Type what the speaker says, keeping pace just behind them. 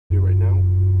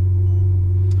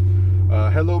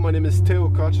Hello, my name is Theo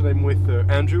Koch and I'm with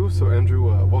Andrew. So Andrew,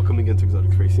 welcome again to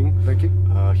Exotics Racing. Thank you.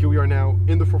 Here we are now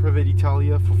in the 458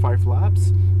 Italia for 5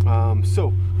 laps. And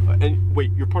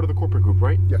wait, you're part of the corporate group,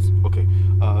 right? Yes. Okay.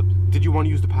 Did you want to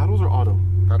use the paddles or auto?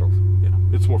 Paddles. Yeah,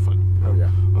 it's more fun. Oh yeah.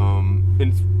 And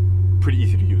it's pretty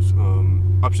easy to use.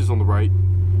 Upshifts on the right,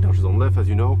 downshifts on the left, as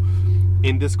you know.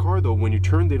 In this car though, when you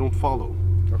turn, they don't follow.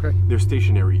 Okay. They're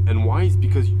stationary. And why? Is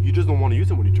because you just don't want to use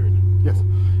them when you turn. Yes.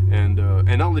 And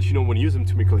I'll let you know when you use them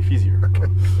to make life easier. Okay.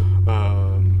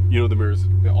 You know the mirrors,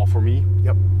 they're all for me.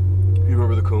 Yep. You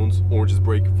remember the cones, orange is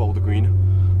brake, follow the green.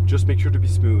 Just make sure to be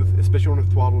smooth, especially on the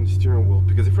throttle and the steering wheel,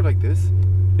 because if you're like this,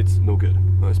 it's no good.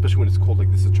 Especially when it's cold like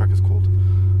this, the track is cold.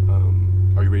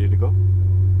 Are you ready to go?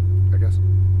 I guess.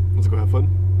 Let's go have fun.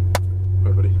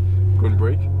 All right, buddy. Go and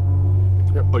brake.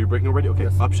 Yep. Oh, you're braking already? Okay,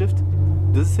 yes. Upshift.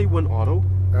 Does it say one auto?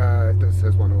 It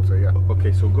says one auto, yeah.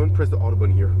 Okay, so go and press the auto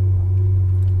button here.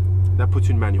 That puts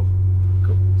you in manual.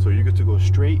 Cool. So you're good to go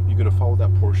straight. You're gonna follow that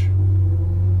Porsche.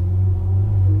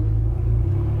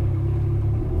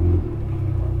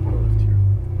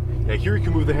 Yeah, here you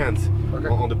can move the hands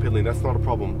on the pit lane. That's not a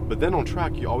problem. But then on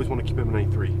track, you always want to keep them at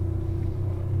 93.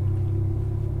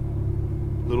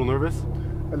 A little nervous?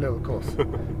 A little, of course.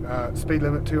 Speed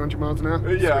limit 200 miles an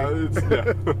hour? Yeah,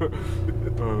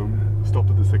 stop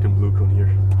at the second blue cone here.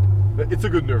 It's a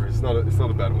good nervous. It's not a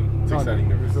bad one. It's exciting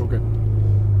nervous. It's all good.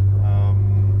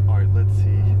 All right, let's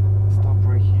see. Stop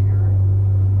right here.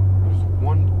 There's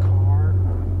one car.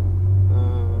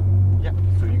 Yeah,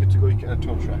 so you get to go. You can enter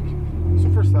on track. So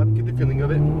first lap, get the feeling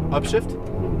of it. Upshift.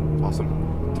 Awesome.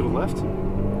 To the left.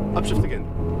 Upshift again.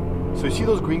 So you see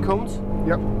those green cones?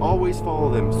 Yep. Always follow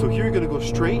them. So here you're gonna go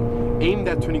straight, aim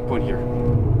that turning point here.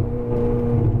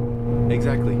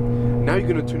 Exactly. Now you're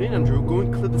gonna turn in, Andrew, go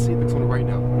and clip the apex on the right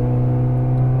now.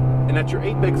 And at your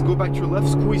apex, go back to your left,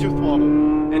 squeeze your throttle.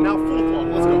 And now full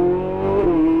throttle, let's go.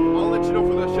 I'll let you know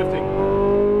for that shifting.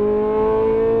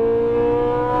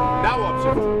 Now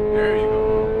upshift, there you go.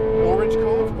 Orange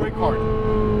cones, brake hard.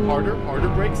 Harder, harder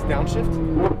brakes, downshift.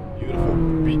 Beautiful.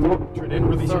 Beat, turn in,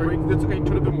 release your brake. That's okay,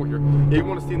 turn a bit more here. Yeah, you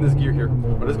want to stay in this gear here. All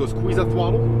right, let's go, squeeze that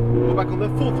throttle. Go back on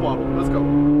left, full throttle, let's go.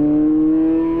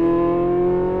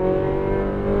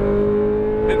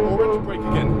 And orange brake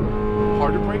again.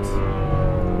 Harder brakes.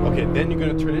 Okay, then you're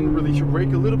gonna turn in, release your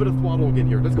brake, a little bit of throttle again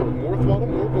here. Let's go, more throttle,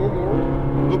 more.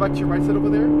 Go back to your right side over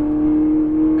there.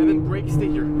 And then brake, stay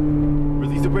here.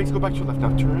 Release the brakes, go back to your left now.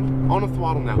 Turn on the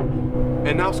throttle now.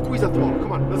 And now squeeze that throttle,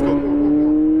 come on, let's go, more.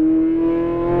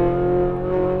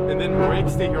 And then brake,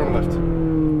 stay here on the left.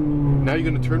 Now you're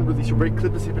gonna turn, release your brake,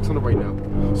 clip the apex on the right now.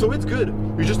 So it's good.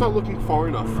 You're just not looking far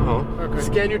enough, huh? Okay.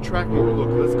 Scan your track more,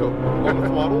 look, let's go. On the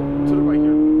throttle, to the right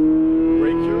here.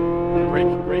 Brake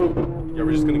here, brake. Yeah,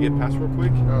 we're just gonna get past real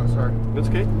quick. Oh, sorry. That's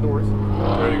okay, no worries.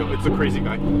 There you go, it's a crazy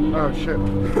guy. Oh, shit.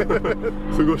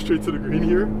 So go straight to the green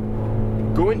here.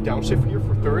 Go in downshift here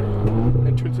for third,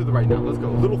 and turn to the right now. Let's go.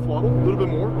 Little throttle, a little bit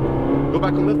more. Go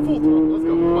back on left, full throttle. Let's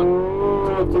go. Come on.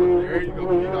 To the left. There you go.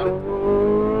 You got it.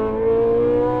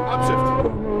 Upshift.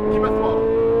 Keep that throttle.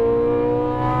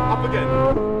 Up again.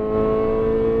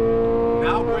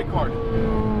 Now brake hard.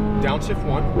 Downshift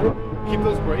one. Keep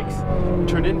those brakes.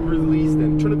 Turn in, release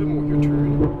them. Turn a bit more here.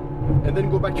 Turn. And then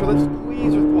go back to your left.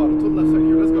 Squeeze your throttle to the left side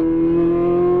here. Let's go.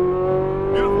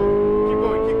 Beautiful. Keep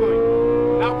going.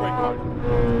 Now brake hard.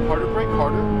 Harder brake,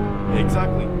 harder.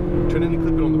 Exactly. Turn in and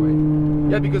clip it on the right.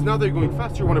 Yeah, because now that you're going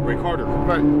faster, you want to brake harder.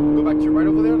 Right. Go back to your right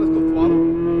over there. Let's go throttle.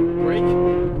 Brake.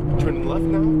 Turn in left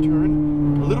now.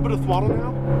 Turn. A little bit of throttle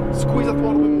now. Squeeze that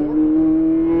throttle a bit more.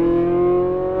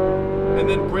 And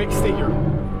then brake, stay here.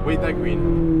 Wait that green.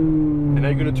 And now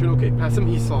you're going to turn. Okay, pass him.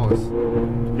 He saw us.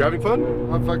 You having fun?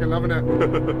 I'm fucking loving it.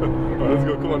 Alright, let's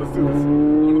go. Come on, let's do this.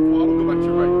 On the throttle, go back to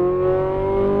your right.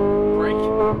 Brake.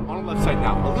 On the left side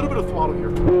now. A little bit of throttle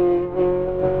here.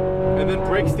 And then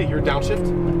brake, stay here, downshift.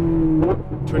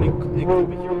 Turning, clip it here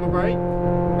on the right.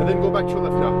 And then go back to your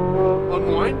left now.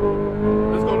 Unwind.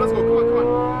 Let's go, come on.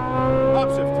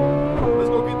 Upshift. Let's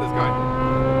go get this guy.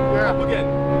 Yeah. Up again.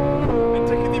 And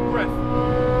take a deep breath.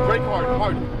 Brake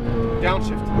hard.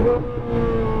 Downshift.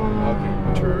 Okay,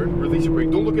 turn, release your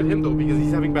brake. Don't look at him though, because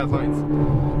he's having bad lines.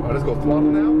 Alright, let's go.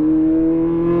 Throttle now.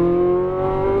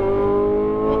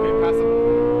 Okay, pass him.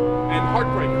 And hard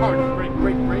brake.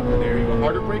 Brake. There you go.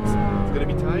 Harder brakes. It's gonna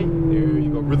be tight. There you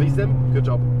go. Release them. Good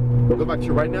job. Go back to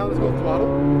your right now. Let's go. Throttle.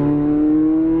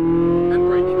 And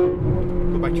brake.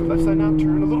 Go back to your left side now.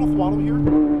 Turn a little throttle here.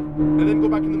 And then go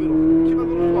back in the middle. Keep a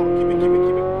little throttle. Keep it.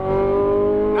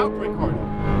 Now brake hard.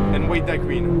 And wait that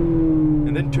green.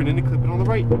 And then turn in and clip it on the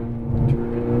right. Turn in.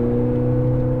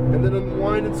 And then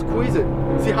unwind and squeeze it.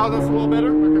 See how that's a little better?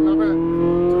 I can love it.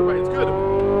 To the right. It's good.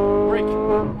 Brake.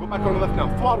 back on the left now.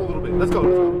 Throttle a little bit. Let's go,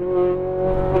 let's go.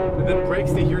 And then brake,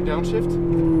 stay here, downshift.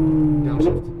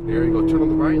 Downshift. There you go. Turn on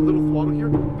the right, a little throttle here.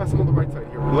 Pass him on the right side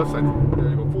here. Left side. There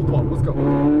you go. Full throttle. Let's go.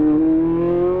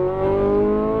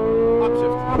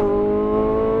 Upshift.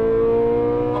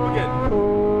 Up again.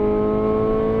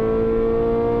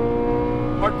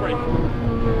 Hard brake.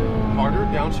 Harder,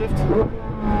 downshift.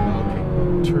 Okay.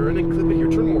 Turn and clip it here.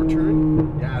 Turn more.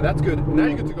 Turn. Yeah, that's good. Now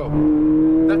you're good to go.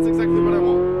 That's exactly what I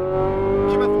want.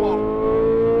 Keep that throttle.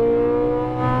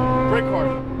 Brake hard.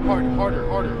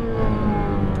 Harder.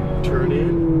 Turn in.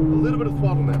 A little bit of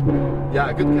throttle now.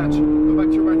 Yeah, good catch. Go back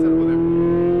to your right side over there.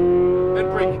 And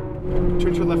brake.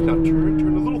 Turn to your left now.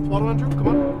 Turn a little throttle, Andrew. Come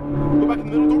on. Go back in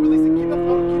the middle. Don't release it. Keep that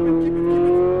throttle. Keep it.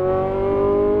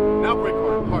 Now brake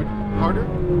harder.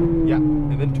 Yeah.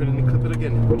 And then turn in and clip it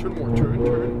again. Turn more. Turn.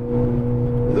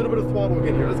 A little bit of throttle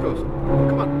again here. Let's go.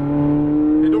 Come on.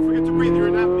 And don't forget to breathe. You're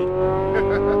in apnea.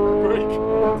 Brake to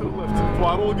the left.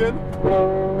 Throttle again.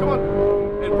 Come on.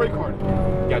 And brake hard.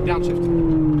 Yeah, downshift.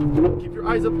 Keep your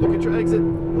eyes up. Look at your exit. A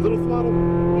little throttle.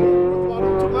 More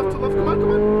throttle. To left. Come on.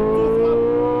 Full throttle.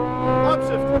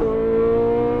 Upshift.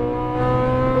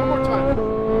 One more time.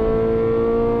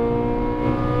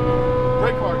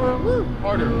 Brake hard.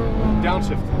 Harder.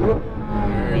 Downshift.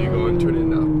 There you go. And turn in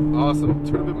now. Awesome.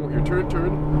 Turn a bit more here. Turn.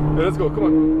 And let's go. Come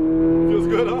on. Feels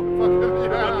good, huh? Fuck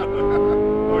yeah.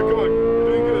 Alright, come on. You're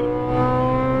doing good.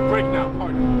 Brake now.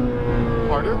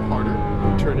 Harder.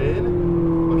 Turn in.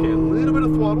 Okay, a little bit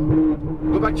of throttle.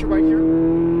 Go back to your right here.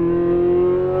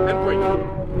 And brake.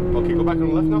 Okay, go back on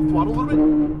the left now. Throttle a little bit.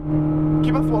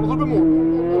 Keep that throttle a little bit more.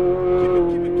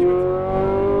 Keep it.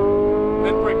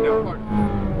 And brake now. Hard.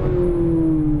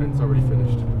 And it's already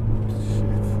finished.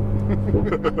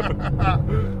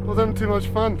 Wasn't having too much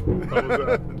fun. How was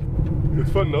that?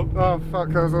 It's fun, though. Oh, fuck,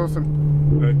 that was awesome.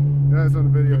 Hey. That's on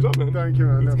the video. Good job, man. Thank you,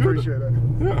 man. I appreciate it.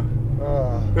 Yeah.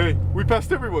 Hey, we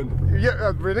passed everyone.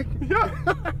 Yeah, really? Yeah.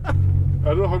 I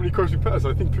don't know how many cars we passed.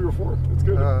 I think 3 or 4. It's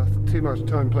good. Too much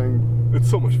time playing. It's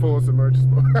so much fun. Forza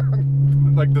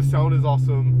Motorsport. Like the sound is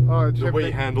awesome. Oh, the way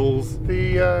it handles.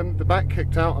 The back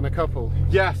kicked out on a couple.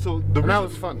 Yeah, so that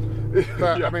was fun.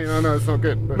 But yeah. I mean, I know it's not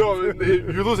good. But. No,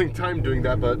 you're losing time doing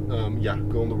that. But yeah,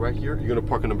 go on the right here. You're gonna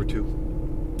park on number 2.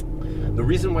 The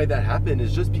reason why that happened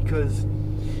is just because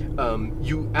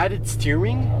you added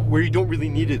steering where you don't really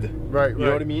need it. Right. You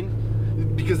know what I mean?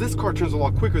 Because this car turns a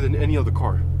lot quicker than any other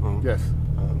car. Yes.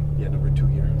 Yeah, number 2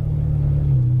 here.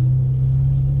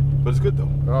 But it's good though.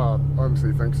 Oh,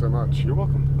 honestly, thanks so much. You're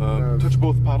welcome. Touch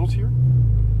both paddles here.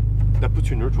 That puts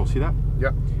you in neutral. See that?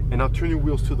 Yeah. And now turn your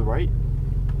wheels to the right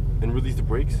and release the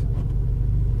brakes,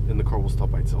 and the car will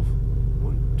stop by itself.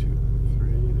 1, 2,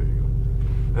 3. There you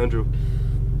go. Andrew.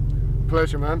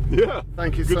 Pleasure, man. Yeah.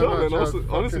 Thank you good so job, much. Man.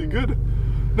 Honestly, good.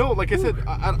 No, like I said,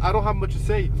 I don't have much to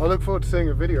say. I look forward to seeing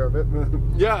a video of it.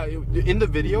 Yeah, in the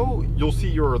video, you'll see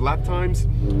your lap times,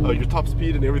 your top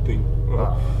speed, and everything.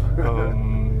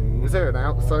 Is there an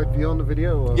outside view on the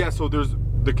video? Or? Yeah, so there's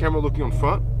the camera looking on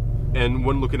front and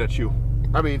one looking at you.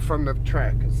 I mean, from the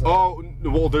track. So oh,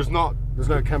 well, there's not. There's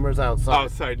no cameras outside.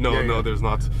 Outside, no, there's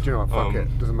not. Do you know what? Fuck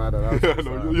it. Doesn't matter.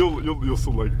 No, you'll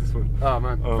still like this one. Oh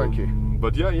man, thank you.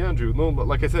 But yeah, Andrew. No,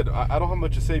 like I said, I don't have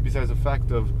much to say besides the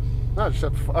fact of. No, just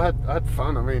I had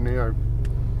fun. I mean, you know,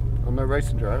 I'm no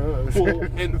racing driver. Well,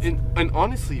 and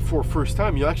honestly, for first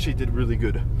time, you actually did really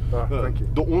good. Thank you.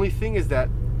 The only thing is that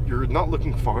you're not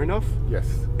looking far enough. Yes.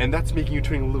 And that's making you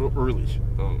turning a little early.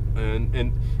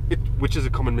 Which is a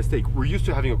common mistake. We're used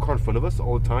to having a car in front of us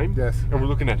all the time. Yes. And we're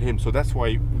looking at him, so that's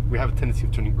why we have a tendency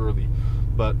of turning early.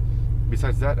 But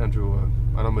besides that, Andrew, I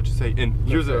don't have much to say. And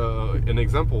here's an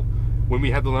example. When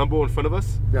we had the Lambo in front of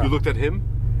us, you looked at him,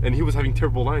 and he was having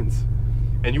terrible lines,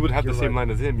 and you would have the same line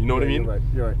as him. You know what I mean?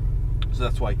 You're right. So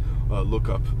that's why look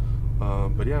up.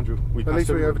 But yeah, Andrew, we passed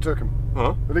everyone. We overtook him.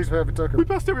 Huh? At least we overtook him. We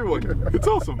passed everyone. It's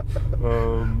awesome.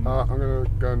 I'm gonna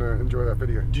go and enjoy that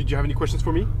video. Do you have any questions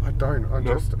for me? I don't.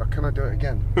 Can I do it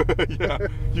again? Yeah,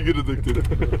 you get addicted. All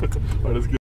right, that's good.